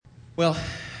Well,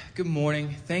 good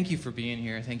morning. Thank you for being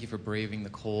here. Thank you for braving the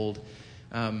cold.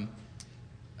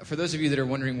 For those of you that are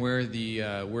wondering where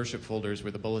the worship folders,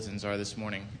 where the bulletins are this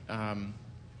morning,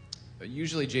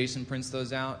 usually Jason prints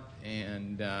those out,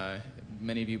 and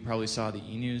many of you probably saw the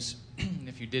e-news.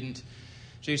 If you didn't,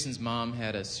 Jason's mom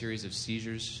had a series of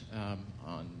seizures on,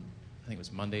 I think it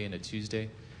was Monday into Tuesday,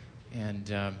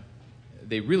 and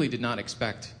they really did not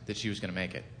expect that she was going to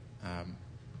make it.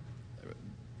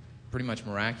 Pretty much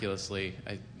miraculously,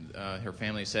 her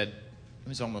family said it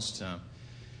was almost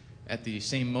at the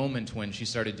same moment when she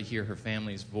started to hear her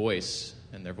family's voice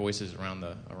and their voices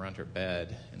around her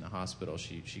bed in the hospital.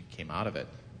 She came out of it,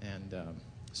 and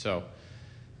so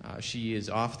she is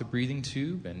off the breathing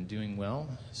tube and doing well.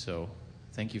 So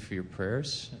thank you for your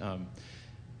prayers.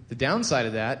 The downside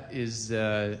of that is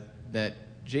that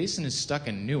Jason is stuck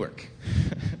in Newark.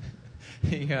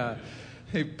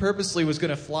 He purposely was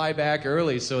going to fly back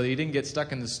early so that he didn't get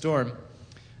stuck in the storm.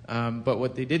 But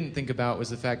what they didn't think about was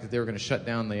the fact that they were going to shut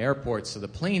down the airport so the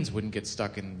planes wouldn't get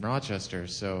stuck in Rochester.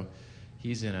 So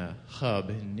he's in a hub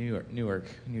in Newark,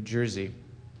 New Jersey,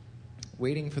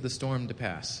 waiting for the storm to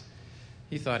pass.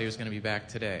 He thought he was going to be back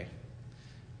today.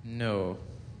 No.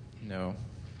 The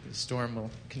storm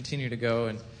will continue to go,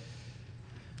 and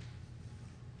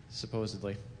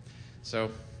supposedly.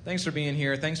 So thanks for being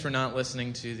here. Thanks for not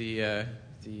listening to the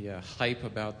hype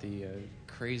about the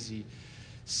crazy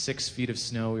 6 feet of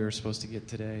snow we were supposed to get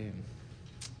today. And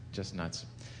just nuts.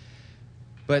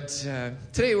 But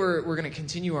today we're going to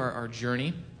continue our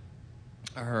journey,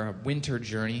 our winter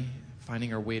journey,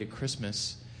 finding our way to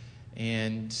Christmas.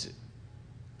 And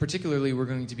particularly we're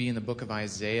going to be in the book of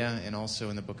Isaiah and also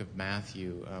in the book of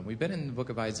Matthew. We've been in the book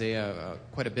of Isaiah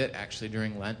quite a bit, actually,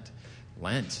 during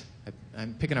Lent.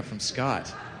 I'm picking up from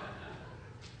Scott.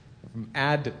 From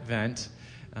Advent.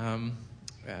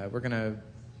 We're going to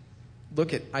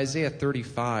look at Isaiah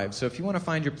 35. So if you want to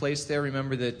find your place there,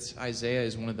 remember that Isaiah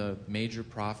is one of the major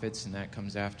prophets, and that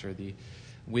comes after the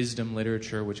wisdom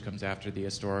literature, which comes after the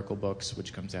historical books,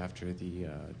 which comes after the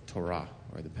Torah,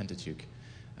 or the Pentateuch.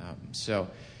 So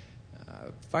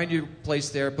find your place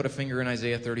there, put a finger in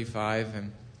Isaiah 35,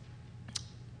 and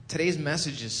today's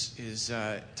message is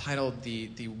titled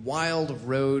The Wild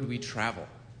Road We Travel.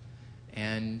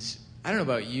 And I don't know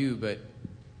about you, but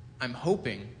I'm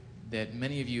hoping that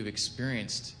many of you have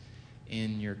experienced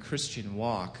in your Christian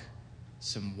walk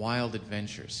some wild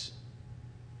adventures.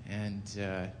 And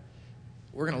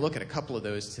we're going to look at a couple of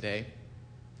those today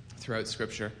throughout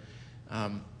Scripture.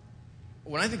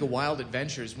 When I think of wild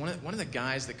adventures, one of the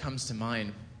guys that comes to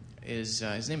mind is,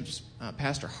 his name is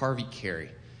Pastor Harvey Carey.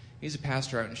 He's a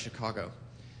pastor out in Chicago.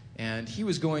 And he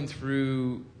was going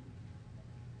through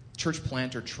church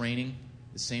planter training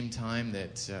the same time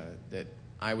that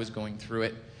I was going through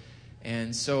it.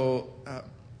 And so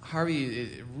Harvey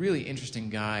is a really interesting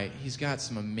guy. He's got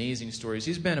some amazing stories.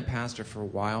 He's been a pastor for a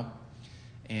while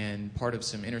and part of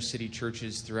some inner city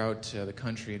churches throughout the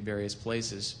country in various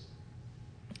places.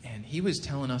 And he was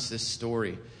telling us this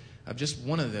story of just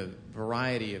one of the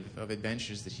variety of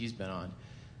adventures that he's been on,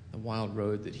 the wild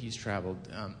road that he's traveled.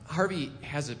 Harvey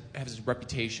has a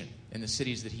reputation in the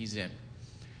cities that he's in.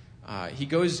 He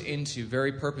goes into,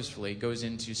 very purposefully,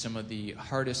 some of the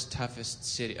hardest,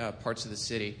 toughest parts of the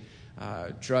city,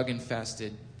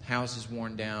 drug-infested, houses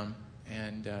worn down,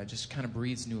 and just kind of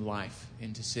breathes new life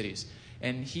into cities.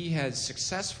 And he has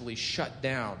successfully shut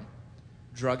down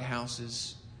drug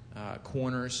houses,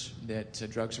 corners that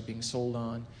drugs are being sold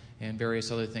on, and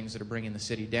various other things that are bringing the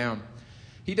city down.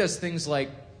 He does things like,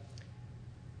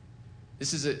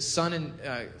 this is a son and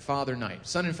father night.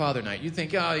 Son and father night. You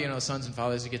think, sons and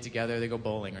fathers get together, they go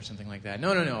bowling or something like that.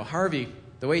 No. Harvey,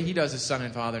 the way he does his son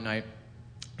and father night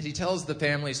is he tells the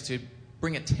families to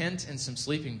bring a tent and some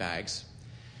sleeping bags.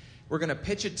 We're going to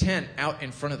pitch a tent out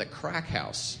in front of the crack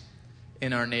house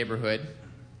in our neighborhood,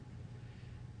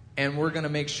 and we're going to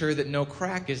make sure that no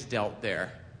crack is dealt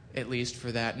there, at least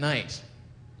for that night.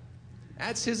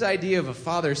 That's his idea of a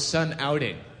father-son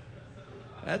outing.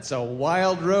 That's a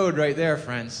wild road right there,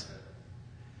 friends.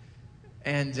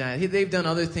 And they've done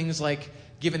other things like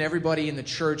given everybody in the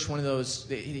church one of those.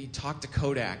 He talked to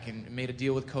Kodak and made a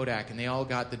deal with Kodak, and they all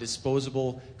got the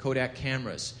disposable Kodak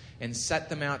cameras and set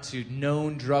them out to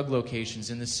known drug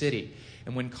locations in the city.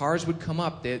 And when cars would come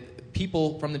up,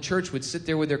 people from the church would sit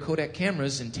there with their Kodak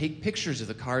cameras and take pictures of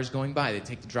the cars going by. They'd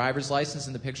take the driver's license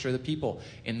and the picture of the people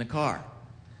in the car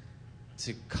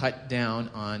to cut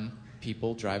down on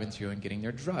people driving through and getting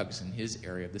their drugs in his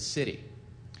area of the city.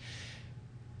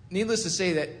 Needless to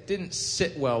say, that didn't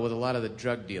sit well with a lot of the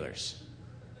drug dealers.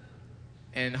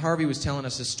 And Harvey was telling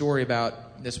us a story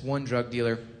about this one drug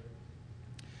dealer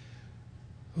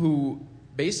who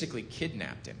basically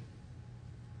kidnapped him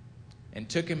and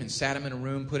took him and sat him in a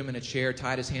room, put him in a chair,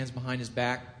 tied his hands behind his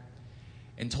back,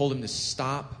 and told him to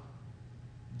stop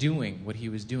doing what he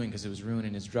was doing because it was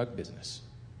ruining his drug business.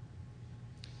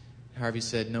 Harvey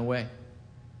said, "No way.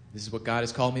 This is what God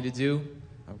has called me to do.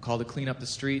 I'm called to clean up the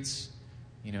streets.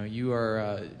 You know, you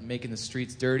are making the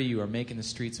streets dirty. You are making the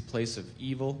streets a place of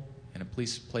evil and a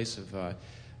place of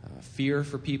fear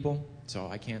for people, so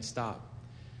I can't stop."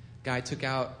 Guy took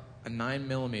out a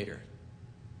 9mm,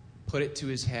 put it to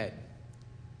his head,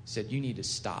 said, "You need to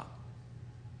stop."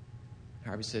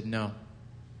 Harvey said, "No,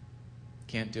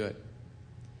 can't do it."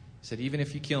 He said, "Even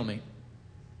if you kill me,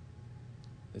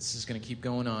 this is going to keep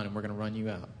going on and we're going to run you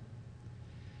out."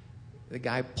 The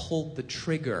guy pulled the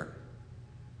trigger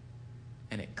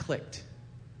and it clicked.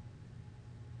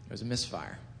 It was a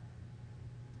misfire.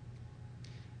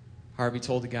 Harvey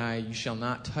told the guy, "You shall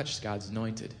not touch God's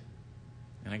anointed."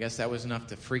 And I guess that was enough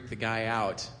to freak the guy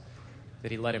out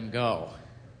that he let him go.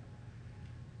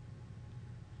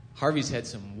 Harvey's had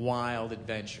some wild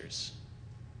adventures.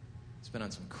 He's been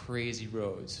on some crazy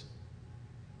roads.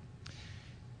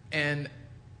 And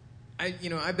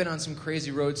I've been on some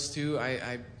crazy roads too.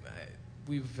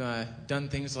 We've done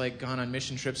things like gone on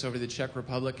mission trips over to the Czech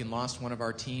Republic and lost one of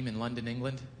our team in London,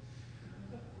 England.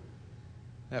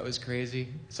 That was crazy.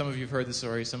 Some of you have heard the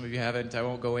story, some of you haven't. I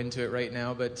won't go into it right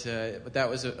now, but that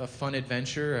was a fun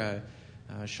adventure.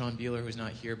 Sean Beeler, who's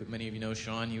not here, but many of you know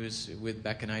Sean, he was with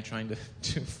Beck and I trying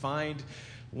to find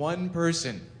one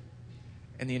person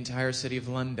in the entire city of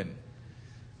London.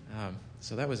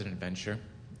 So that was an adventure,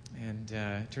 and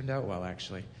it turned out well,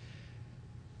 actually.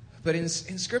 But in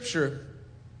Scripture,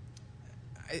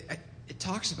 it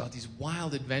talks about these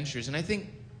wild adventures, and I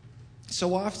think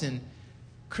so often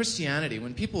Christianity,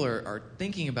 when people are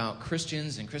thinking about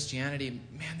Christians and Christianity,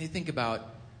 man, they think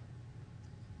about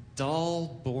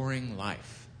dull, boring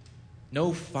life.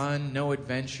 No fun, no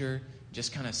adventure,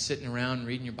 just kind of sitting around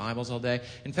reading your Bibles all day.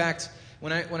 In fact,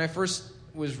 when I first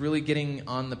was really getting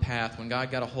on the path, when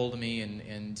God got a hold of me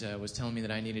and was telling me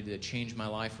that I needed to change my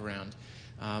life around,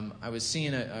 I was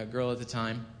seeing a girl at the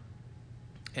time,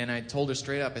 and I told her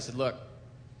straight up, I said, "Look,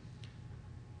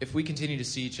 if we continue to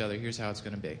see each other, here's how it's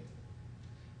going to be.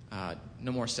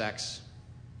 No more sex.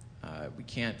 We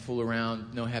can't fool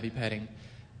around. No heavy petting.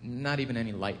 Not even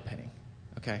any light petting.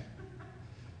 Okay?"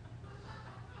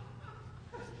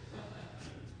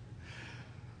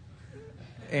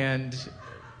 And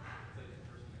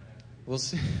we'll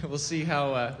see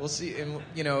how we'll see, and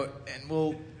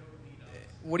we'll.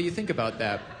 What do you think about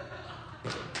that?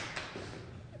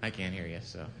 I can't hear you,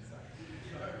 so.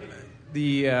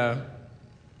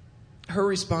 Her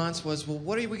response was, "Well,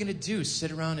 what are we going to do?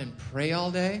 Sit around and pray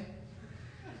all day?"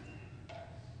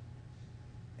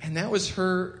 And that was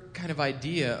her kind of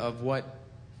idea of what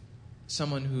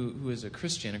someone who is a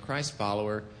Christian, a Christ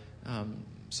follower,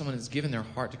 someone that's given their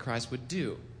heart to Christ would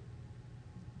do.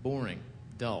 Boring,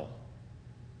 dull.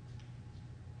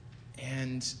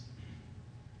 And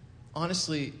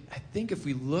honestly, I think if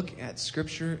we look at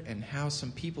Scripture and how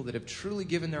some people that have truly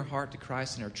given their heart to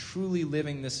Christ and are truly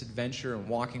living this adventure and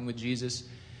walking with Jesus,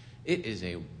 it is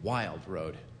a wild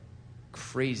road.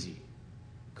 Crazy.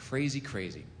 Crazy,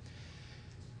 crazy.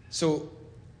 So,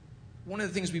 one of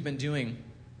the things we've been doing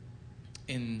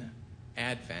in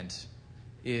Advent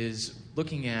is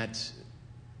looking at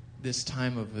this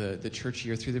time of the church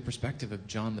year through the perspective of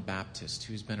John the Baptist,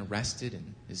 who's been arrested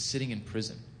and is sitting in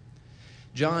prison.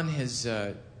 John has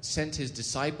sent his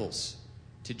disciples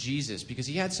to Jesus because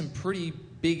he had some pretty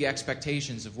big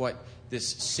expectations of what this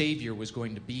Savior was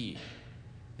going to be.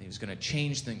 He was going to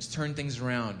change things, turn things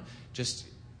around, just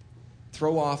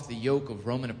throw off the yoke of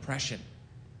Roman oppression.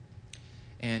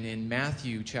 And in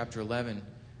Matthew chapter 11,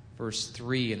 verse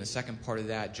 3, in the second part of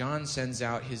that, John sends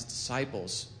out his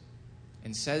disciples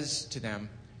and says to them,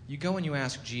 "You go and you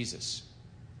ask Jesus,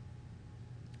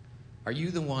 are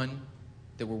you the one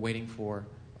that we're waiting for,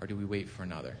 or do we wait for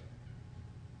another?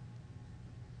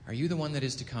 Are you the one that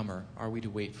is to come, or are we to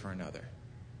wait for another?"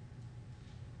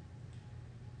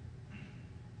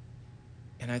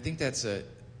 And I think that's a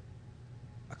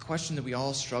question that we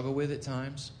all struggle with at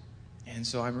times. And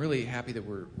so I'm really happy that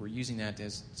we're using that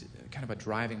as kind of a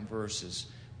driving verse as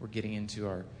we're getting into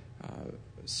our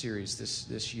series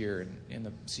this year in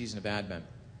the season of Advent.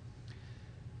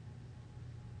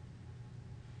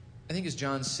 I think as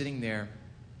John's sitting there,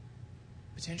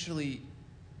 potentially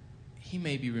he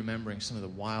may be remembering some of the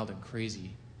wild and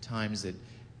crazy times that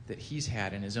he's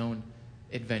had in his own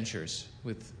adventures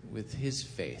with his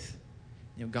faith.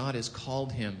 You know, God has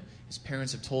called him, his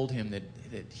parents have told him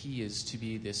that he is to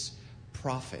be this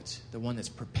prophet, the one that's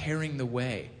preparing the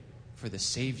way for the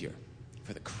Savior,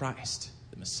 for the Christ,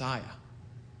 the Messiah.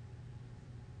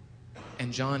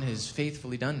 And John has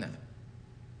faithfully done that.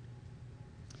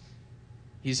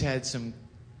 He's had some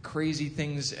crazy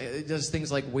things. He does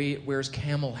things like wears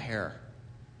camel hair,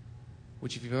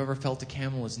 which if you've ever felt a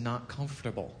camel is not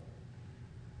comfortable.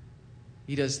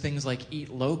 He does things like eat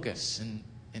locusts and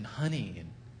honey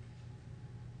and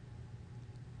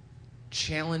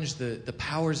challenge the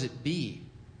powers that be.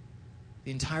 The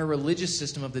entire religious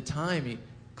system of the time, he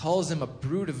calls them a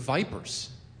brood of vipers.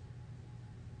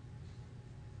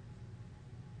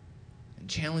 And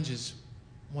challenges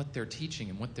what they're teaching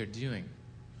and what they're doing.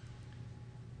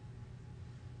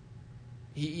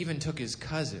 He even took his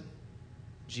cousin,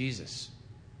 Jesus,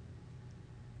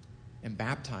 and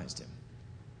baptized him.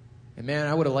 And man,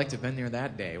 I would have liked to have been there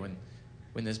that day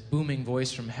when this booming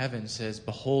voice from heaven says,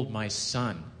 "Behold my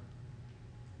son."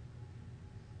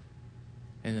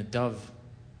 And the dove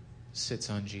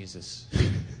sits on Jesus.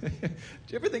 Do you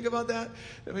ever think about that?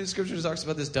 I mean, Scripture talks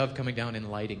about this dove coming down and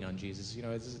lighting on Jesus. You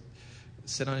know, does it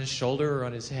sit on his shoulder or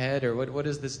on his head, or what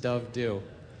does this dove do?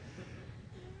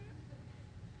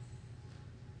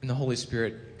 And the Holy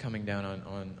Spirit coming down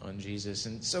on Jesus.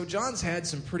 And so John's had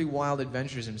some pretty wild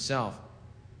adventures himself.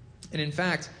 And in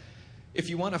fact, if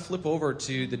you want to flip over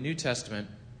to the New Testament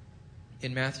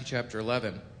in Matthew chapter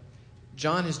 11,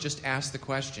 John has just asked the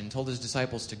question, told his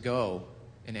disciples to go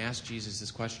and ask Jesus this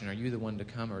question, are you the one to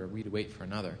come or are we to wait for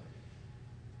another?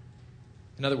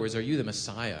 In other words, are you the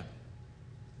Messiah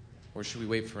or should we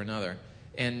wait for another?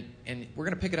 And we're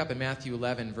going to pick it up in Matthew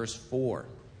 11, verse 4.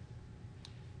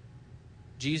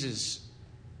 Jesus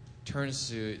turns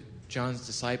to John's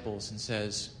disciples and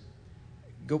says,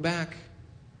 go back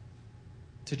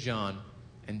to John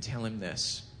and tell him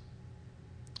this.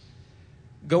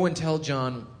 Go and tell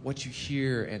John what you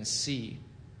hear and see.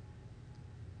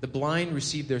 The blind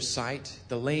receive their sight,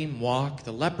 the lame walk,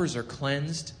 the lepers are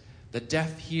cleansed, the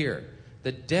deaf hear,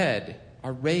 the dead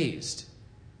are raised,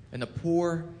 and the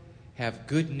poor have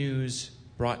good news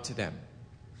brought to them.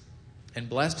 And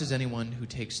blessed is anyone who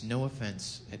takes no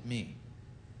offense at me.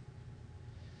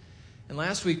 And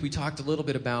last week we talked a little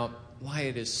bit about why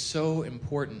it is so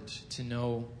important to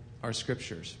know our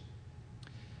Scriptures.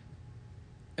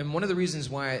 And one of the reasons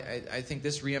why I think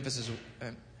this reemphasizes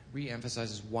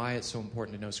why it's so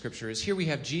important to know Scripture is here we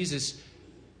have Jesus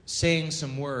saying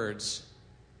some words,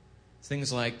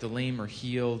 things like the lame are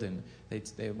healed and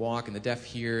they walk and the deaf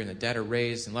hear and the dead are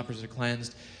raised and lepers are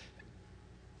cleansed.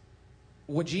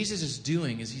 What Jesus is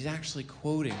doing is he's actually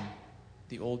quoting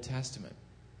the Old Testament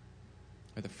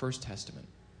or the First Testament.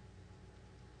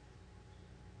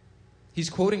 He's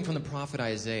quoting from the prophet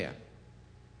Isaiah.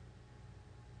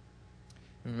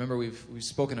 Remember, we've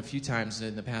spoken a few times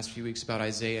in the past few weeks about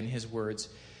Isaiah and his words.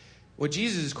 What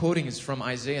Jesus is quoting is from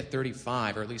Isaiah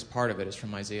 35, or at least part of it is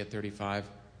from Isaiah 35,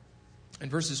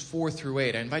 and verses 4 through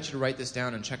 8. I invite you to write this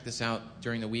down and check this out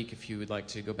during the week if you would like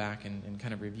to go back and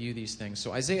kind of review these things.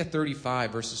 So Isaiah 35,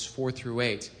 verses 4 through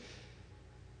 8.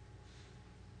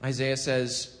 Isaiah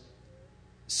says,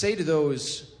 say to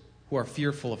those who are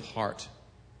fearful of heart,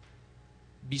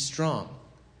 be strong,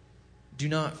 do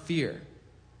not fear.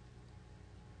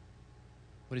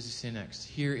 What does he say next?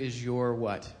 Here is your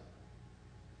what?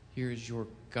 Here is your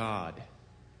God.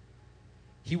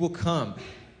 He will come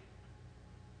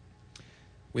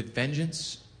with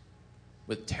vengeance,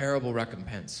 with terrible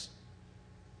recompense.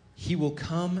 He will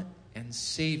come and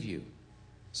save you.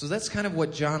 So that's kind of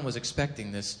what John was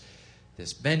expecting, this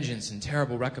vengeance and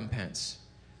terrible recompense.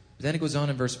 But then it goes on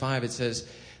in verse 5, it says,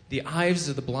 the eyes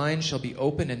of the blind shall be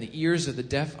opened, and the ears of the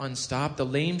deaf unstopped. The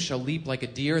lame shall leap like a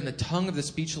deer, and the tongue of the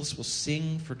speechless will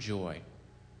sing for joy.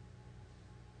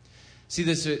 See,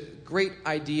 there's a great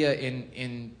idea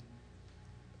in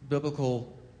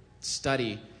biblical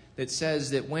study that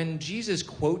says that when Jesus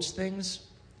quotes things,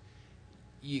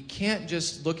 you can't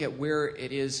just look at where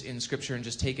it is in Scripture and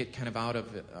just take it kind of out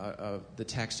of the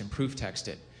text and proof text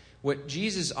it. What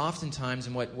Jesus oftentimes,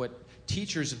 and what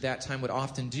teachers of that time would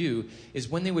often do, is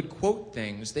when they would quote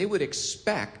things, they would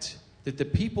expect that the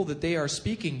people that they are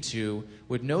speaking to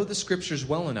would know the Scriptures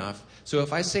well enough. So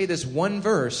if I say this one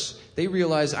verse, they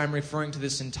realize I'm referring to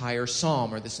this entire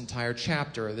psalm or this entire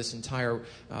chapter or this entire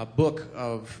book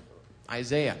of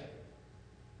Isaiah.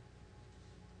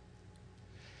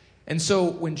 And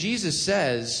so when Jesus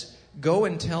says, go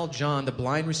and tell John, the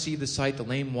blind receive the sight, the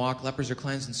lame walk, lepers are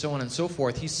cleansed, and so on and so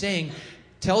forth, he's saying,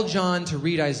 tell John to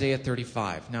read Isaiah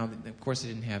 35. Now, of course, they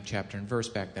didn't have chapter and verse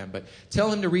back then, but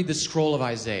tell him to read the scroll of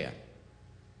Isaiah.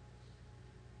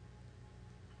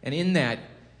 And in that,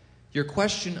 your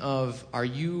question of, are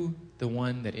you the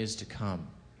one that is to come,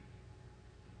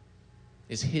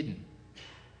 is hidden.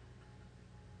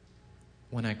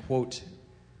 when I quote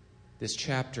this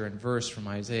chapter and verse from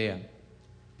Isaiah,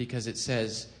 because it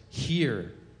says,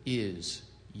 "Here is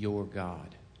your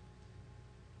God."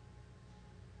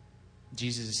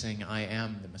 Jesus is saying, I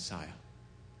am the Messiah.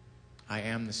 I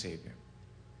am the Savior.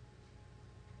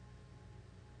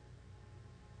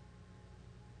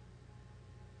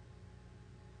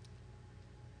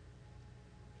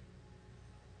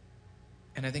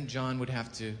 And I think John would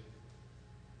have to,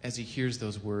 as he hears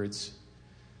those words,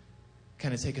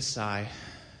 kind of take a sigh.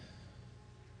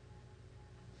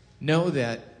 Know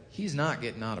that he's not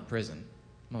getting out of prison,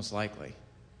 most likely.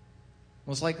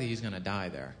 Most likely he's going to die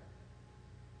there.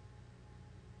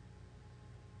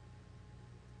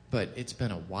 But it's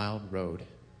been a wild road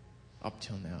up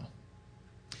till now.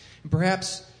 And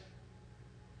perhaps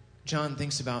John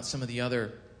thinks about some of the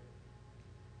other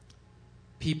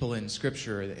people in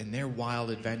Scripture and their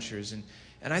wild adventures. And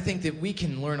I think that we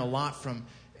can learn a lot from,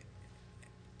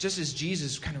 just as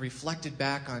Jesus kind of reflected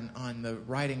back on the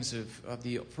writings of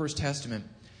the First Testament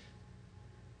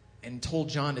and told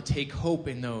John to take hope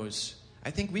in those.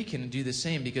 I think we can do the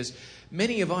same, because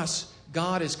many of us,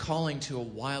 God is calling to a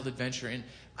wild adventure. And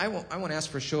I won't ask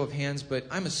for a show of hands, but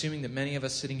I'm assuming that many of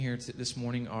us sitting here this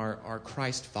morning are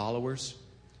Christ followers.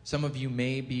 Some of you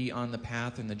may be on the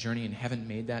path and the journey and haven't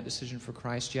made that decision for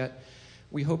Christ yet.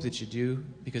 We hope that you do,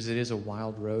 because it is a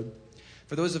wild road.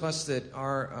 For those of us that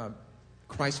are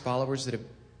Christ followers that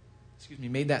have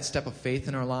made that step of faith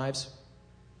in our lives,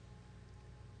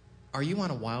 are you on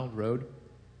a wild road?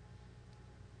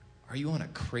 Are you on a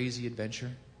crazy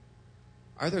adventure?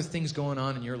 Are there things going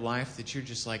on in your life that you're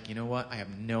just like, you know what? I have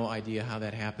no idea how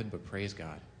that happened, but praise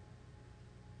God.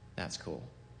 That's cool.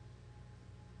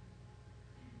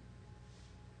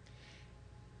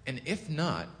 And if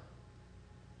not,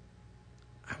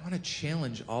 I want to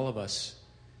challenge all of us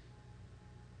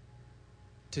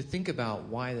to think about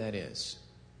why that is.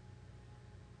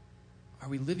 Are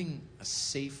we living a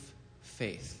safe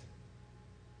faith?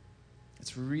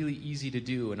 It's really easy to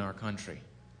do in our country.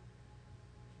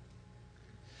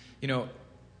 You know,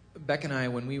 Beck and I,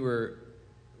 when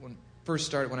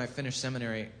I finished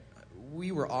seminary,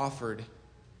 we were offered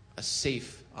a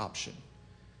safe option.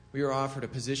 We were offered a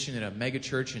position at a mega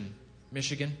church in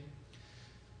Michigan.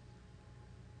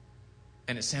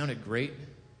 And it sounded great.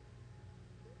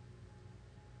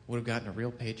 Would have gotten a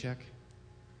real paycheck.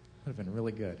 Would have been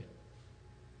really good.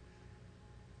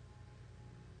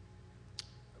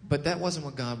 But that wasn't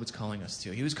what God was calling us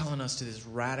to. He was calling us to this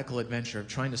radical adventure of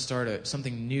trying to start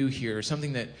something new here,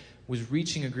 something that was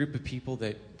reaching a group of people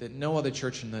that no other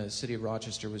church in the city of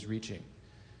Rochester was reaching.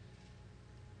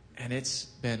 And it's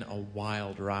been a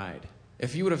wild ride.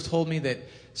 If you would have told me that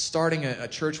starting a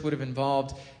church would have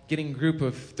involved getting a group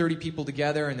of 30 people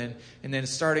together and then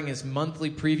starting as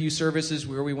monthly preview services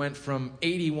where we went from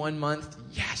 80 one month,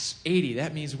 yes, 80,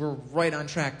 that means we're right on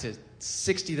track, to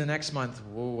 60 the next month,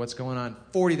 whoa, what's going on,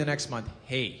 40 the next month,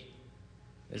 hey,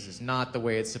 this is not the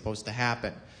way it's supposed to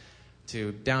happen,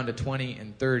 to down to 20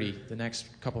 and 30 the next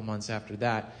couple months after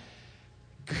that.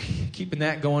 Keeping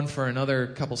that going for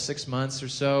another 6 months or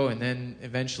so, and then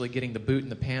eventually getting the boot in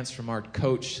the pants from our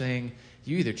coach saying,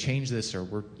 you either change this or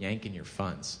we're yanking your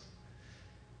funds.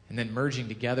 And then merging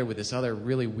together with this other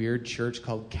really weird church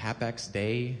called CapEx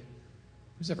Day.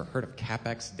 Who's ever heard of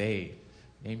CapEx Day?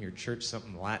 Name your church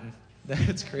something Latin.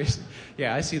 That's crazy.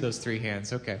 Yeah, I see those 3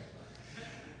 hands. Okay.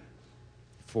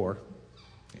 4.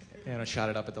 And I shot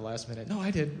it up at the last minute. No,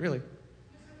 I did, really.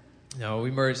 No,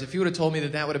 we merged. If you would have told me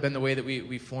that would have been the way that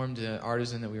we formed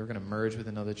Artisan, that we were going to merge with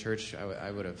another church, I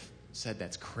would have said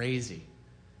that's crazy.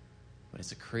 But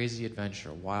it's a crazy adventure,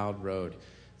 a wild road.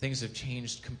 Things have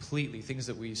changed completely. Things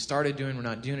that we started doing, we're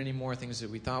not doing anymore. Things that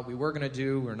we thought we were going to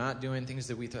do, we're not doing. Things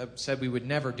that we said we would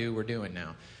never do, we're doing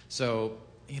now. So,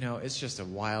 it's just a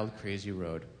wild, crazy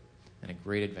road and a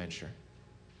great adventure.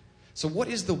 So what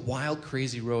is the wild,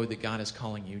 crazy road that God is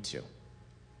calling you to?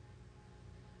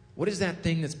 What is that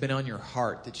thing that's been on your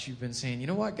heart that you've been saying, you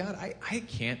know what, God, I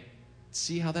can't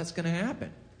see how that's going to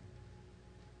happen?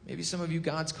 Maybe some of you,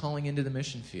 God's calling into the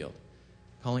mission field,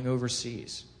 calling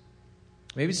overseas.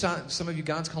 Maybe some of you,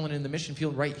 God's calling into the mission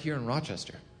field right here in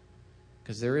Rochester,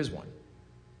 because there is one.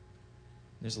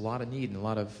 There's a lot of need and a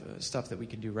lot of stuff that we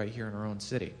can do right here in our own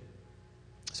city.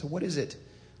 So what is it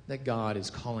that God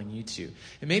is calling you to?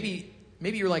 And maybe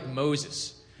you're like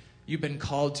Moses. You've been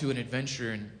called to an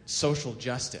adventure in social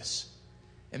justice.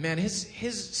 And man,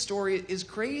 his story is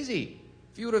crazy.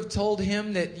 If you would have told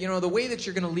him that, the way that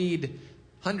you're going to lead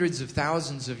hundreds of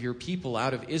thousands of your people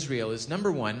out of Israel is,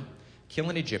 number 1, kill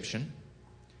an Egyptian,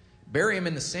 bury him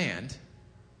in the sand,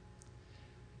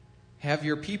 have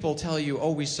your people tell you,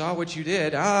 oh, we saw what you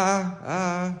did,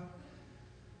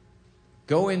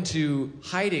 go into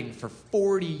hiding for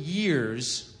 40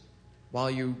 years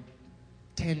while you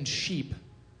tend sheep.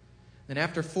 Then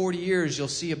after 40 years, you'll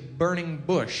see a burning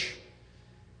bush,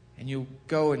 and you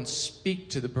go and speak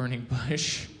to the burning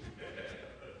bush.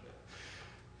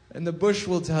 And the bush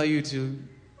will tell you to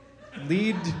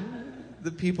lead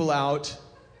the people out.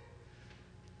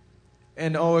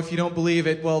 And if you don't believe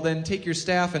it, well, then take your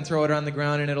staff and throw it on the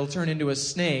ground, and it'll turn into a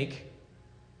snake.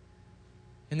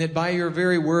 And that by your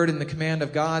very word and the command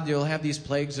of God, you'll have these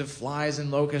plagues of flies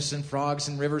and locusts and frogs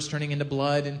and rivers turning into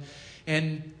blood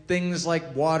and things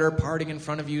like water parting in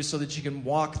front of you so that you can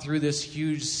walk through this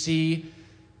huge sea.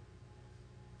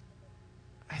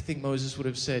 I think Moses would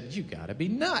have said, "You gotta be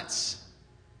nuts.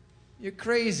 You're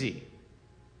crazy."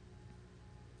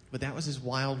 But that was his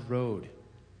wild road,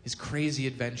 his crazy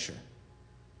adventure.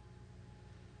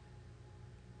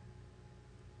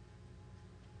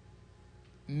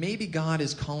 Maybe God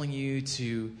is calling you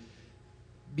to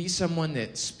be someone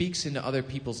that speaks into other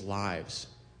people's lives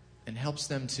and helps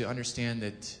them to understand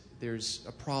that there's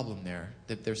a problem there,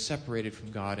 that they're separated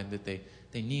from God and that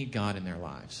they need God in their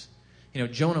lives.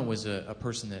 Jonah was a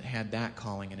person that had that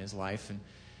calling in his life,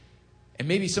 and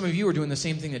maybe some of you are doing the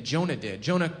same thing that Jonah did.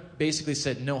 Jonah basically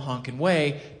said, "No honking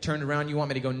way," turned around, "You want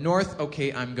me to go north?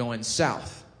 Okay, I'm going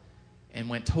south," and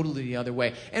went totally the other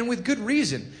way. And with good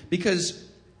reason, because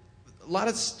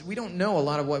we don't know a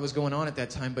lot of what was going on at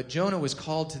that time, but Jonah was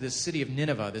called to this city of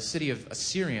Nineveh, the city of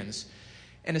Assyrians.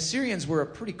 And Assyrians were a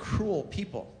pretty cruel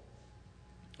people.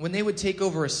 When they would take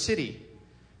over a city,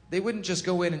 they wouldn't just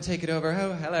go in and take it over.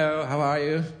 "Oh, hello, how are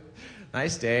you?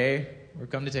 Nice day. We've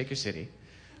come to take your city.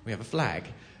 We have a flag."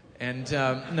 And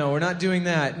no, we're not doing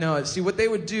that. No, see, what they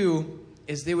would do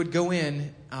is they would go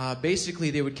in,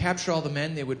 basically they would capture all the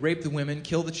men, they would rape the women,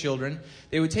 kill the children.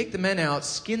 They would take the men out,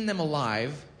 skin them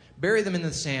alive, bury them in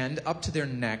the sand up to their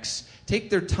necks, take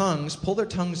their tongues, pull their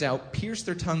tongues out, pierce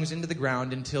their tongues into the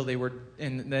ground and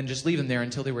then just leave them there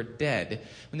until they were dead.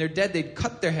 When they're dead, they'd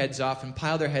cut their heads off and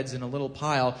pile their heads in a little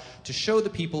pile to show the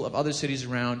people of other cities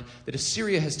around that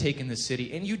Assyria has taken this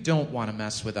city, and you don't want to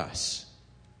mess with us.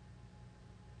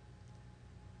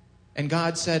 And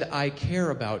God said, "I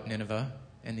care about Nineveh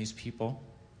and these people,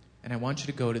 and I want you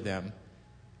to go to them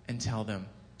and tell them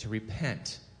to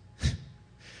repent."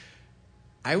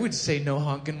 I would say no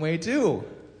honking way too.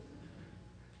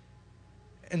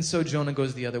 And so Jonah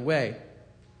goes the other way.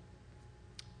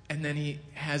 And then he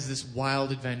has this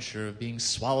wild adventure of being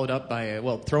swallowed up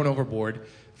thrown overboard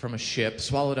from a ship,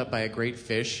 swallowed up by a great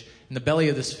fish, in the belly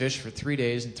of this fish for 3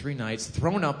 days and 3 nights,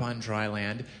 thrown up on dry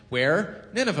land. Where?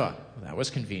 Nineveh. Well, that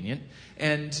was convenient.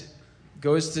 And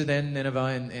goes to then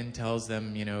Nineveh and tells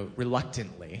them,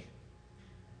 reluctantly,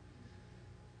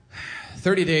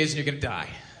 30 days and you're going to die.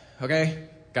 Okay?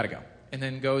 Gotta go. And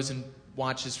then goes and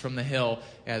watches from the hill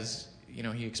as,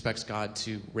 he expects God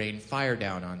to rain fire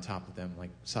down on top of them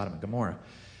like Sodom and Gomorrah.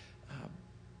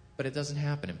 But it doesn't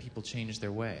happen, and people change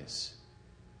their ways.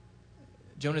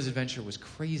 Jonah's adventure was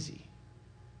crazy.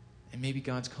 And maybe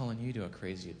God's calling you to a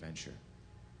crazy adventure.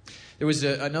 There was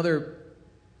another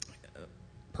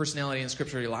personality in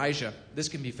Scripture, Elijah. This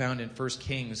can be found in 1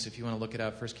 Kings, if you want to look it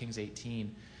up, 1 Kings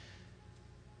 18.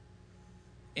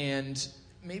 And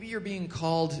maybe you're being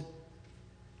called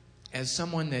as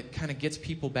someone that kind of gets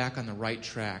people back on the right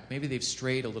track. Maybe they've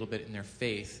strayed a little bit in their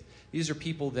faith. These are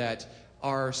people that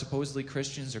are supposedly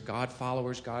Christians or God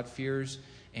followers, God-fearers,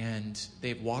 and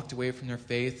they've walked away from their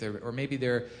faith, or maybe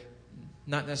they're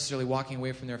not necessarily walking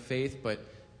away from their faith, but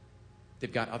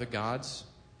they've got other gods,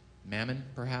 mammon,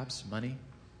 perhaps, money,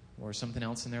 or something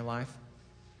else in their life.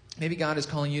 Maybe God is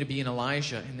calling you to be an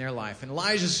Elijah in their life. And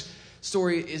Elijah's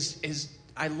story is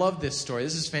I love this story.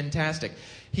 This is fantastic.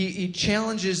 He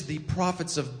challenges the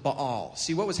prophets of Baal.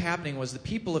 See, what was happening was the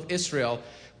people of Israel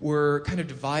were kind of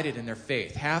divided in their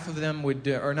faith. Half of them would,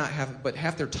 or not half, but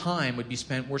half their time would be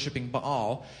spent worshiping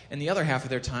Baal, and the other half of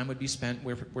their time would be spent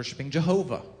worshiping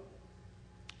Jehovah.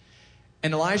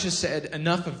 And Elijah said,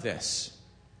 "Enough of this.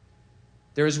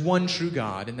 There is one true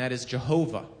God, and that is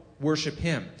Jehovah. Worship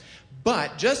him.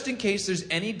 But just in case there's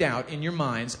any doubt in your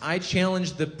minds, I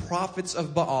challenge the prophets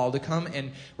of Baal to come,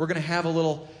 and we're going to have a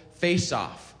little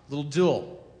face-off, a little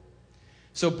duel.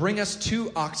 So bring us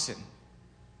 2 oxen."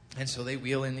 And so they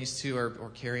wheel in these 2, or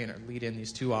carry in, or lead in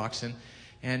these 2 oxen.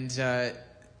 And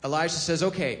Elijah says,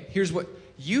 "Okay, here's what,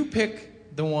 you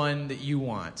pick the one that you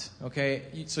want,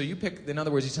 okay? So you pick, in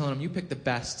other words, he's telling them, you pick the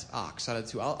best ox out of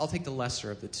the 2. I'll take the lesser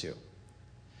of the 2.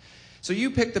 So you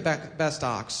pick the best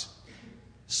ox,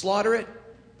 slaughter it,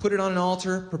 put it on an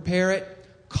altar, prepare it,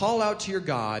 call out to your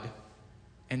God,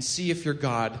 and see if your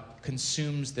God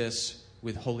consumes this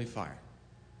with holy fire."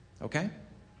 Okay?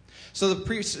 So the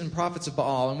priests and prophets of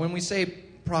Baal, and when we say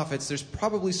prophets, there's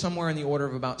probably somewhere in the order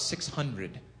of about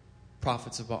 600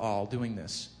 prophets of Baal doing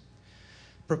this.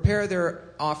 Prepare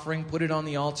their offering, put it on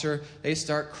the altar. They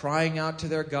start crying out to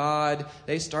their God.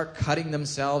 They start cutting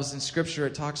themselves. In Scripture,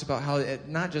 it talks about how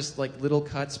not just like little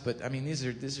cuts, but I mean these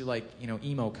are like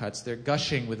emo cuts. They're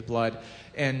gushing with blood,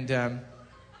 and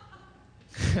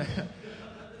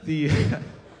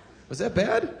was that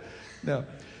bad? No.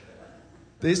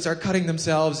 They start cutting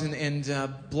themselves,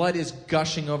 and blood is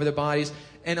gushing over their bodies.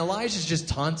 And Elijah's just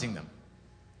taunting them.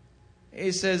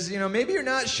 He says, maybe you're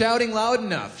not shouting loud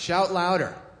enough. Shout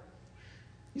louder.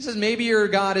 He says, maybe your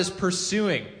God is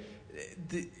pursuing.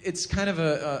 It's kind of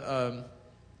a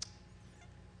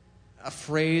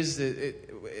phrase that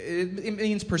it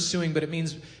means pursuing, but it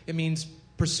means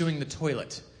pursuing the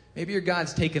toilet. Maybe your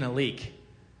God's taking a leak.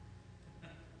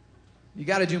 You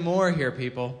got to do more here,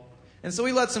 people. And so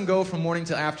he lets them go from morning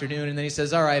till afternoon, and then he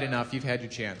says, all right, enough. You've had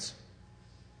your chance.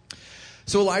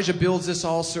 So Elijah builds this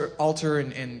altar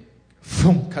and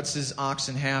cuts his ox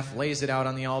in half, lays it out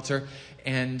on the altar,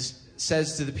 and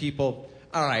says to the people,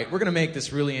 all right, we're going to make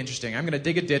this really interesting. I'm going to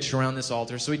dig a ditch around this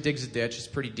altar. So he digs a ditch. It's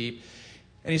pretty deep.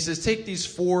 And he says, take these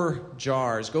 4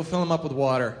 jars, go fill them up with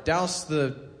water, douse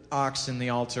the ox in the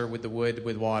altar with the wood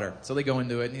with water. So they go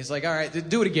into it, and he's like, all right,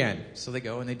 do it again. So they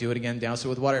go and they do it again, douse it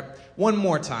with water. One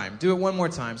more time. Do it one more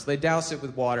time. So they douse it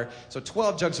with water. So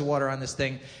 12 jugs of water on this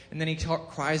thing. And then he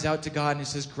cries out to God, and he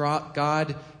says,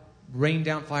 God, rain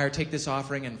down fire, take this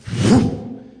offering, and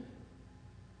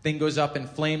thing goes up in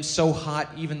flames so hot,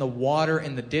 even the water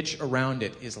in the ditch around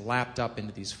it is lapped up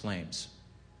into these flames.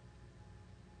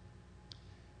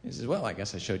 He says, well, I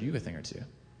guess I showed you a thing or two.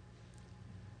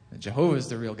 That Jehovah is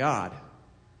the real God.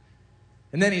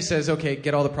 And then he says, okay,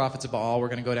 get all the prophets of Baal. We're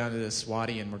going to go down to this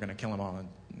wadi, and we're going to kill them all,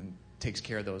 and takes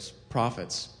care of those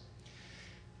prophets.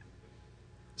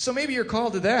 So maybe you're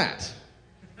called to that.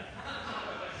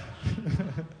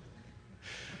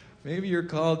 Maybe you're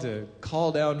called to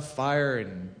call down fire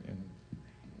and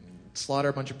slaughter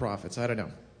a bunch of prophets. I don't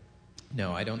know.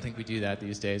 No, I don't think we do that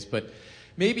these days. But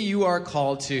maybe you are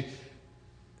called to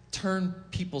turn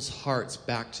people's hearts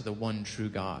back to the one true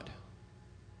God.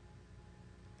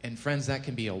 And friends, that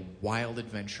can be a wild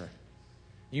adventure.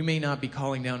 You may not be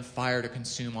calling down fire to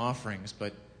consume offerings,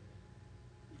 but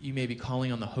you may be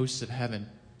calling on the hosts of heaven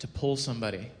to pull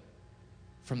somebody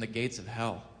from the gates of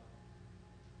hell.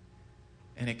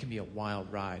 And it can be a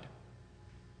wild ride.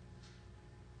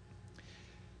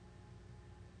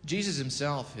 Jesus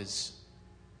himself has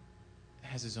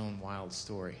his own wild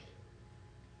story.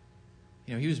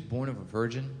 He was born of a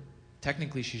virgin.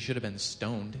 Technically, she should have been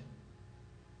stoned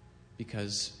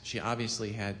because she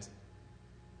obviously had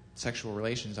sexual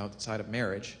relations outside of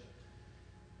marriage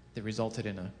that resulted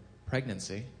in a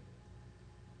pregnancy.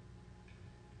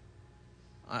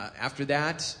 After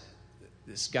that,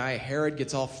 this guy Herod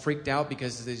gets all freaked out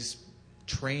because this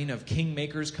train of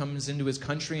kingmakers comes into his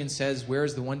country and says,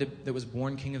 where's the one that was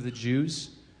born king of the Jews?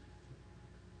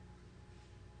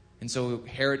 And so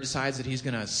Herod decides that he's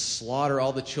going to slaughter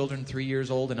all the children 3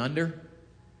 years old and under.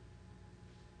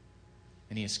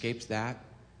 And he escapes that.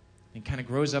 He kind of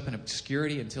grows up in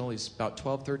obscurity until he's about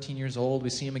 12, 13 years old. We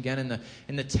see him again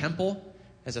in the temple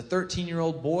as a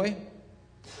 13-year-old boy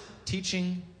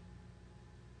teaching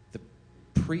the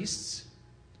priests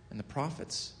and the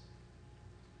prophets.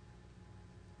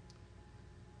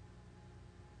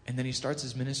 And then he starts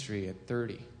his ministry at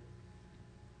 30.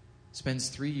 Spends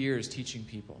 3 years teaching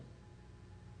people,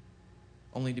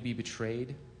 only to be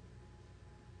betrayed,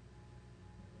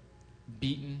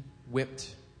 beaten,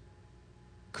 whipped,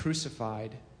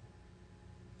 crucified,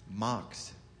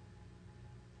 mocked,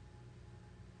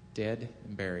 dead,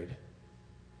 and buried.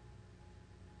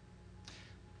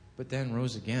 But then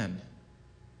rose again.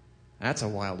 That's a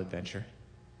wild adventure.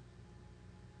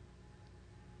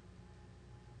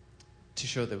 To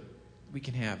show that we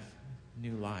can have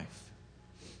new life.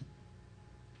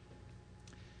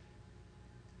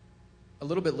 A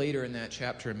little bit later in that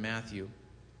chapter in Matthew,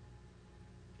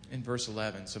 in verse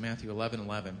 11, so Matthew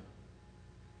 11:11, and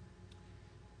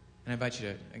I invite you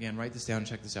to, again, write this down and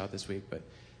check this out this week, but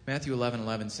Matthew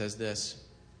 11:11 says this.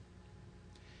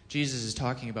 Jesus is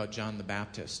talking about John the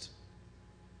Baptist.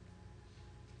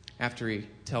 After he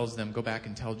tells them, go back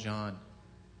and tell John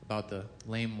about the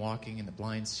lame walking and the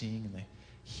blind seeing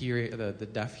and the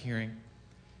deaf hearing.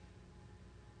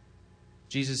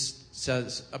 Jesus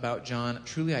says about John,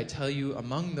 truly I tell you,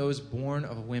 among those born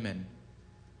of women,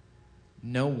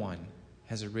 no one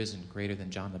has arisen greater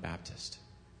than John the Baptist.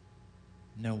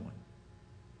 No one.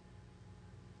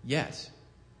 Yet,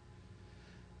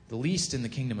 the least in the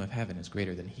kingdom of heaven is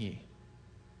greater than he.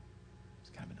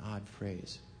 It's Kind of an odd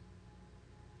phrase.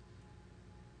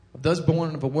 Of those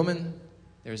born of a woman,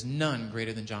 there is none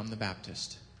greater than John the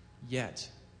Baptist. Yet,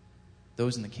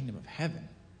 those in the kingdom of heaven,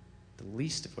 the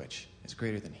least of which is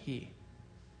greater than he.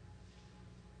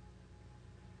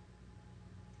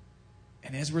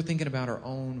 And as we're thinking about our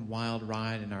own wild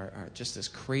ride and our just this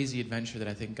crazy adventure that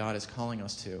I think God is calling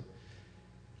us to,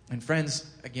 and friends,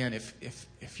 again,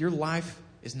 if your life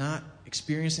is not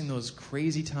experiencing those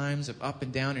crazy times of up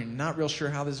and down and you're not real sure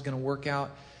how this is going to work out,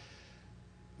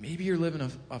 maybe you're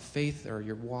living a faith or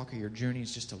your walk or your journey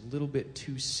is just a little bit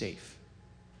too safe.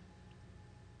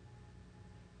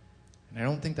 And I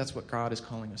don't think that's what God is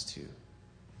calling us to.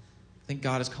 I think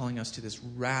God is calling us to this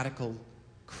radical,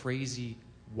 crazy,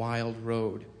 wild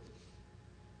road.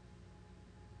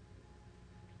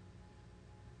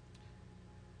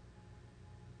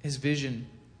 His vision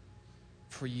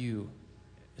for you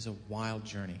is a wild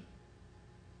journey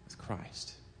with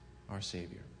Christ, our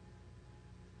Savior.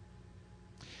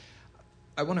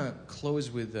 I want to close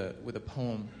with a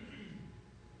poem.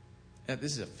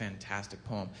 This is a fantastic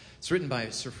poem. It's written by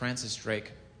Sir Francis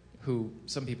Drake, who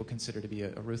some people consider to be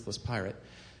a ruthless pirate.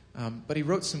 But he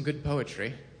wrote some good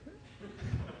poetry.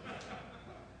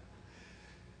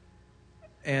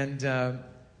 And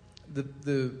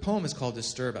the poem is called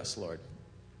Disturb Us, Lord.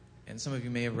 And some of you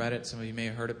may have read it, some of you may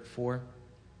have heard it before.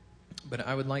 But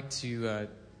I would like to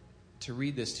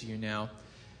read this to you now.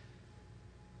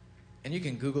 And you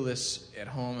can Google this at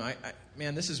home.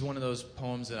 Man, this is one of those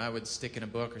poems that I would stick in a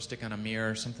book or stick on a mirror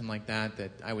or something like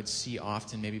that I would see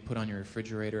often, maybe put on your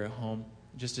refrigerator at home,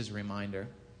 just as a reminder.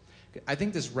 I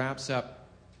think this wraps up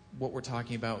what we're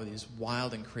talking about with these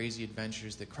wild and crazy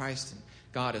adventures that Christ and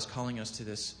God is calling us to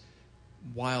this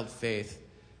wild faith.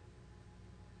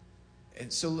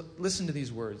 And so listen to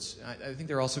these words. I think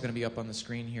they're also going to be up on the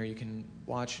screen here. You can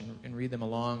watch and read them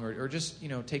along, or just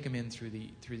take them in through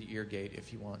the ear gate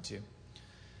if you want to.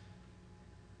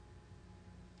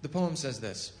 The poem says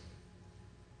this: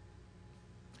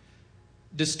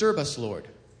 Disturb us, Lord,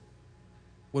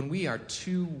 when we are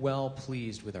too well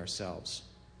pleased with ourselves,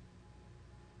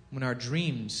 when our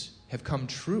dreams have come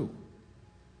true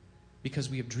because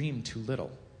we have dreamed too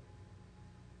little,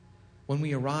 when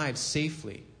we arrive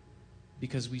safely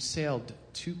because we sailed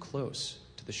too close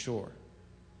to the shore.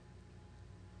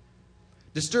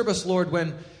 Disturb us, Lord,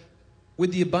 when,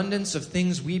 with the abundance of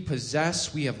things we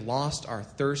possess, we have lost our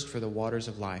thirst for the waters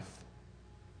of life.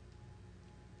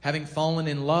 Having fallen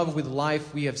in love with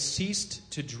life, we have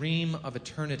ceased to dream of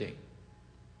eternity.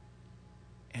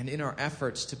 And in our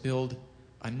efforts to build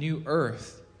a new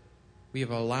earth, we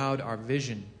have allowed our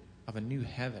vision of a new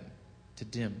heaven to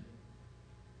dim.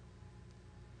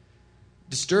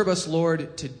 Disturb us,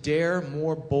 Lord, to dare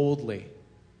more boldly,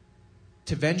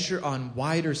 to venture on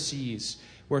wider seas,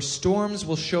 where storms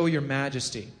will show your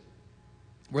majesty.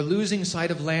 Where losing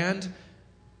sight of land,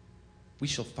 we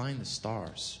shall find the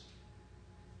stars.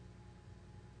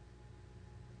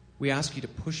 We ask you to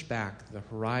push back the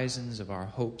horizons of our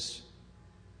hopes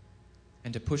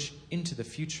and to push into the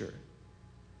future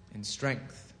in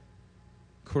strength,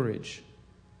 courage,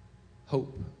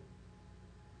 hope,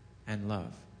 and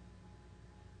love.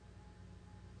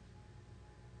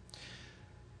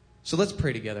 So let's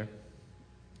pray together.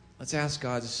 Let's ask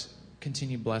God's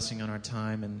continued blessing on our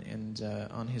time and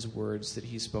on His words that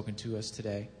He's spoken to us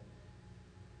today.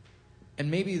 And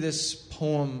maybe this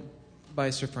poem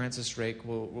by Sir Francis Drake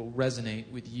will resonate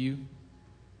with you.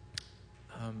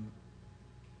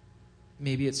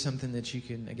 Maybe it's something that you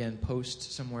can, again,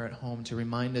 post somewhere at home to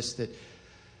remind us that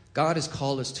God has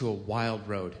called us to a wild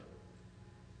road,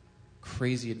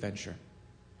 crazy adventure.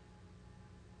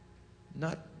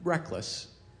 Not reckless,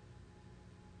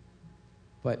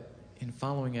 but in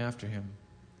following after Him,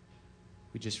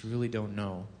 we just really don't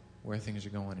know where things are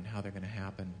going and how they're going to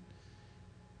happen.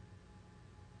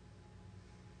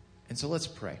 And so let's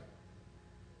pray.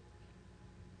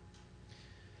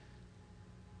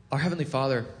 Our Heavenly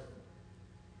Father,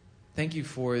 thank you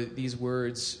for these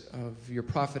words of your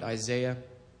prophet Isaiah,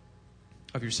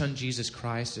 of your Son Jesus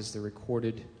Christ as they're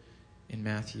recorded in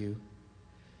Matthew,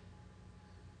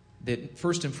 that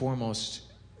first and foremost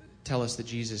tell us that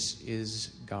Jesus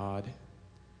is God,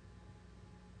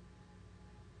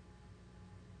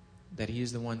 that He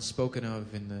is the one spoken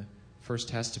of in the First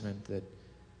Testament that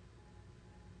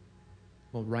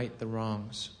will right the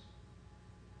wrongs.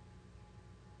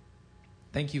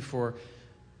 Thank you for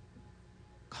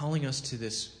calling us to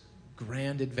this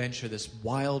grand adventure, this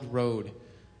wild road.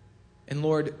 And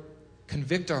Lord,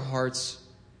 convict our hearts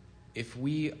if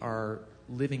we are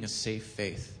living a safe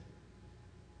faith.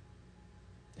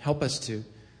 Help us to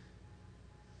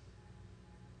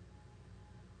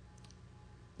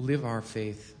live our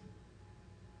faith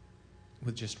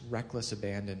with just reckless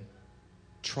abandon,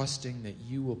 trusting that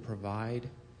you will provide,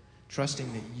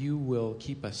 trusting that you will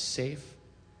keep us safe,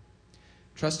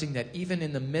 trusting that even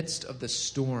in the midst of the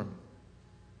storm,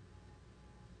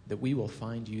 that we will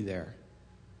find you there.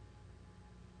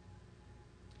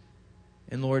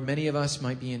 And Lord, many of us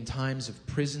might be in times of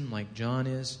prison like John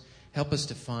is. Help us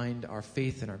to find our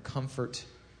faith and our comfort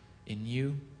in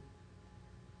you.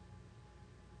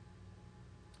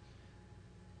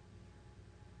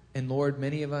 And Lord,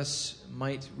 many of us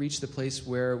might reach the place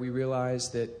where we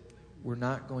realize that we're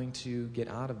not going to get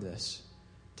out of this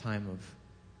time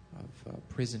of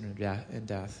prison and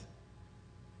death.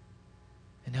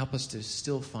 And help us to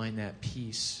still find that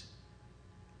peace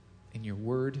in your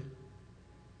word,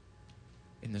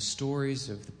 in the stories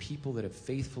of the people that have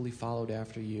faithfully followed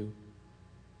after you,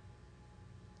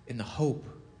 in the hope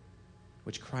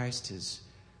which Christ has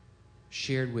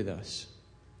shared with us,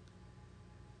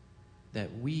 that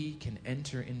we can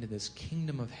enter into this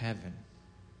kingdom of heaven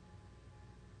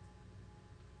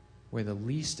where the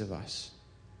least of us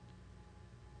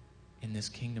in this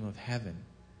kingdom of heaven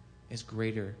is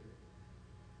greater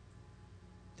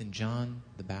than John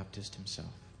the Baptist himself.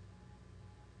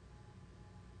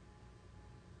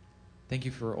 Thank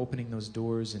you for opening those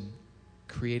doors and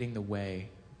creating the way,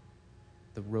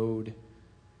 the road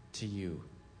to you.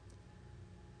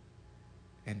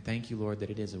 And thank you, Lord, that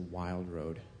it is a wild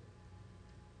road.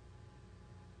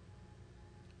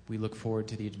 We look forward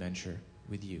to the adventure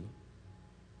with you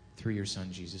through your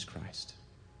Son, Jesus Christ.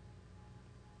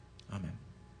 Amen.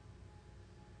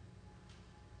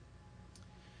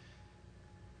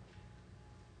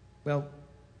 Well,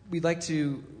 we'd like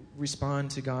to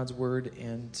respond to God's word,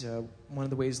 and one of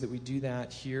the ways that we do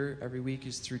that here every week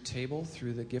is through table,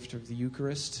 through the gift of the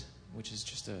Eucharist, which is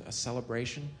just a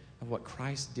celebration of what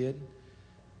Christ did.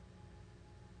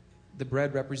 The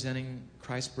bread representing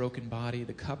Christ's broken body,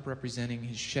 the cup representing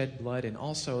his shed blood, and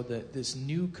also this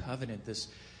new covenant, this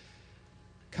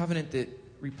covenant that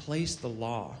replaced the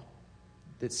law,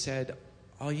 that said,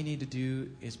 all you need to do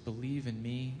is believe in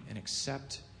me and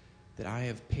accept that I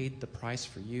have paid the price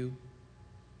for you.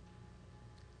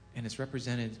 And it's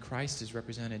represented, Christ is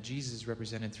represented, Jesus is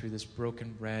represented through this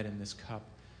broken bread and this cup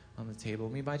on the table.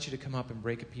 And we invite you to come up and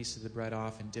break a piece of the bread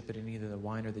off and dip it in either the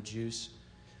wine or the juice.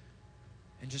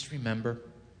 And just remember,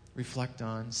 reflect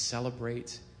on,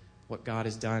 celebrate what God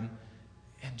has done,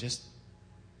 and just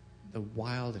the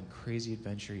wild and crazy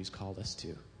adventure he's called us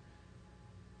to.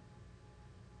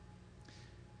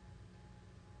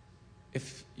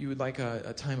 If you would like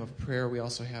a time of prayer, we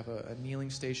also have a kneeling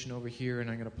station over here, and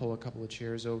I'm going to pull a couple of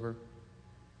chairs over.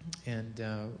 And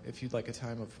if you'd like a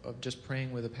time of just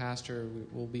praying with a pastor,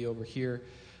 we'll be over here.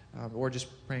 Or just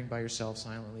praying by yourself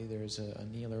silently. There's a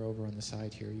kneeler over on the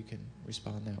side here. You can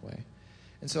respond that way.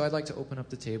 And so I'd like to open up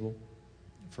the table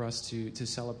for us to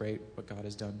celebrate what God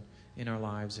has done in our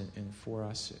lives and for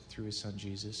us through his Son,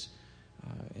 Jesus.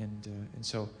 And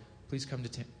so please come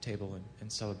to table and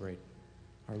celebrate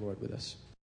our Lord with us.